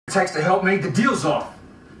Text to help me, the deal's off.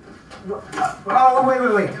 Oh,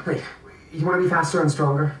 wait. You want to be faster and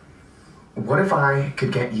stronger? What if I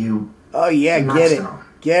could get you... Oh, yeah, get it.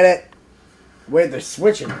 Get it. Wait, they're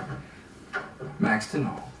switching. Maxton.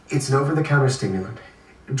 It's an over-the-counter stimulant.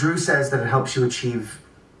 Drew says that it helps you achieve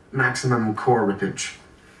maximum core rippage.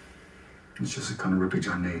 It's just the kind of rippage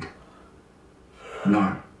I need.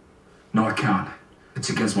 No, I can't. It's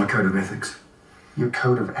against my code of ethics. Your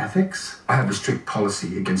code of ethics? I have a strict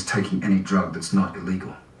policy against taking any drug that's not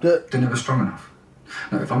illegal. They're never strong enough.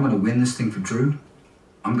 Now, if I'm going to win this thing for Drew,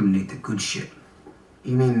 I'm going to need the good shit.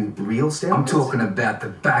 You mean real steroids? I'm talking about the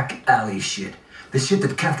back alley shit. The shit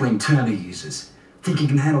that Kathleen Turner uses. Think you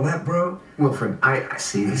can handle that, bro? Wilfred, I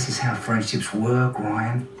see, this is how friendships work,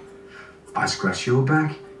 Ryan. I scratch your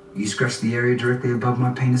back, you scratch the area directly above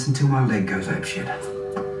my penis until my leg goes apeshit.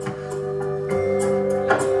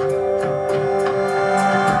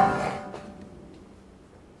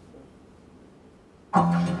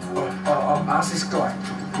 Ask this guy.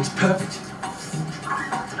 He's perfect.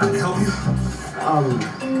 Can I help you?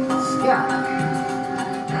 Yeah.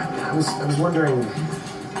 I was wondering,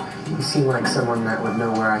 you seem like someone that would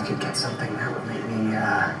know where I could get something that would make me,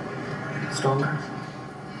 stronger.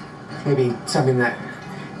 Maybe something that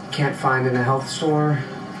you can't find in a health store.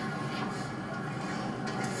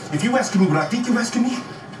 If you asking me what I think you're asking me,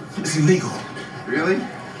 it's illegal. Really?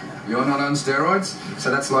 You're not on steroids?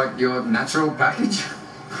 So that's like your natural package?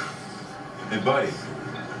 Hey, buddy. I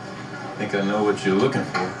think I know what you're looking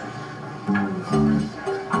for.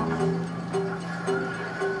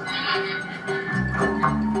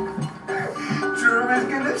 Drew is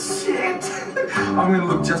gonna shit. I'm gonna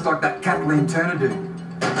look just like that Kathleen Turner dude.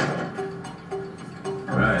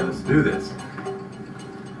 All right, let's do this.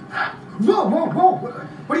 Whoa.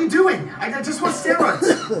 What are you doing? I just want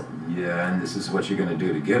steroids. Yeah, and this is what you're gonna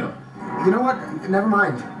do to get them. You know what? Never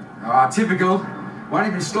mind. Ah, typical. Won't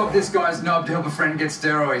even slop this guy's knob to help a friend get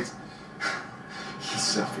steroids. You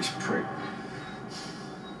selfish prick.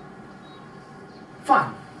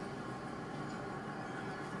 Fine.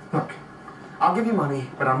 Look, I'll give you money,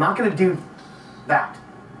 but I'm not gonna do that.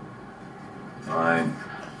 Fine.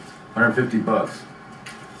 $150.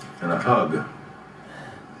 And a hug.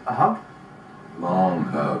 A hug? Long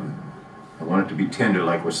hug. I want it to be tender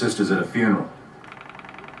like we're sisters at a funeral.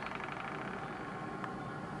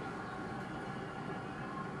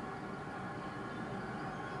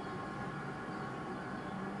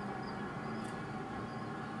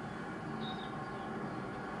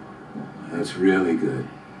 That's really good.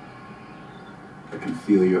 I can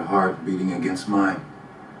feel your heart beating against mine.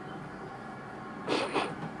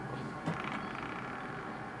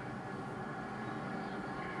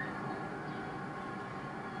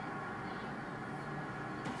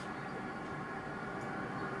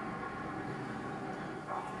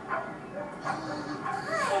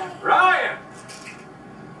 Ryan!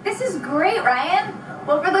 This is great, Ryan.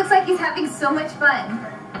 Wilfred looks like he's having so much fun.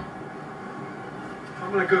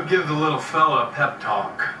 I'm gonna go give the little fella a pep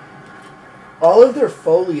talk. all of their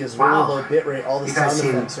Foley is really Wow. low bitrate. All the You guys sound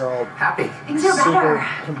seem effects are all happy. Things are super better.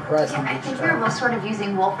 compressed. Yeah, and I think we were both sort of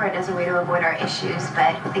using Wilfred as a way to avoid our issues,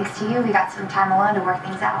 but thanks to you, we got some time alone to work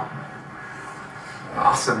things out.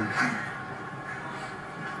 Awesome.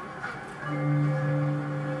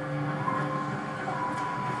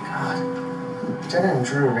 God, Jenna and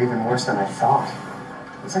Drew are even worse than I thought.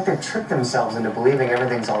 It's like they've tricked themselves into believing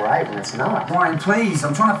everything's all right when it's not. Brian, please,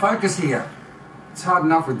 I'm trying to focus here. It's hard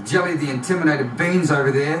enough with Jelly the intimidated beans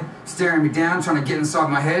over there, staring me down, trying to get inside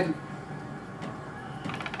my head.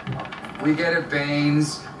 We get it,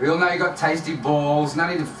 Beans. We all know you got tasty balls, no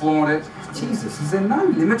need to flaunt it. Jesus, is there no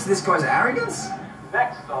limit to this guy's arrogance?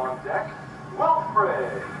 Next on deck,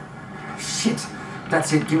 Wilfred. Shit,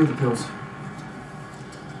 that's it, give me the pills.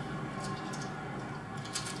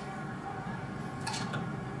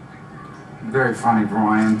 Very funny,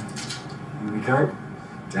 Brian. Here we go.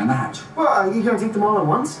 Down the hatch. Well, are you gonna take them all at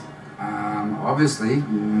once? Obviously,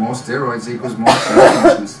 more steroids equals more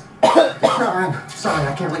self-consciousness. No, I'm sorry,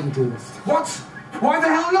 I can't let you do this. What? Why the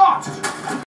hell not?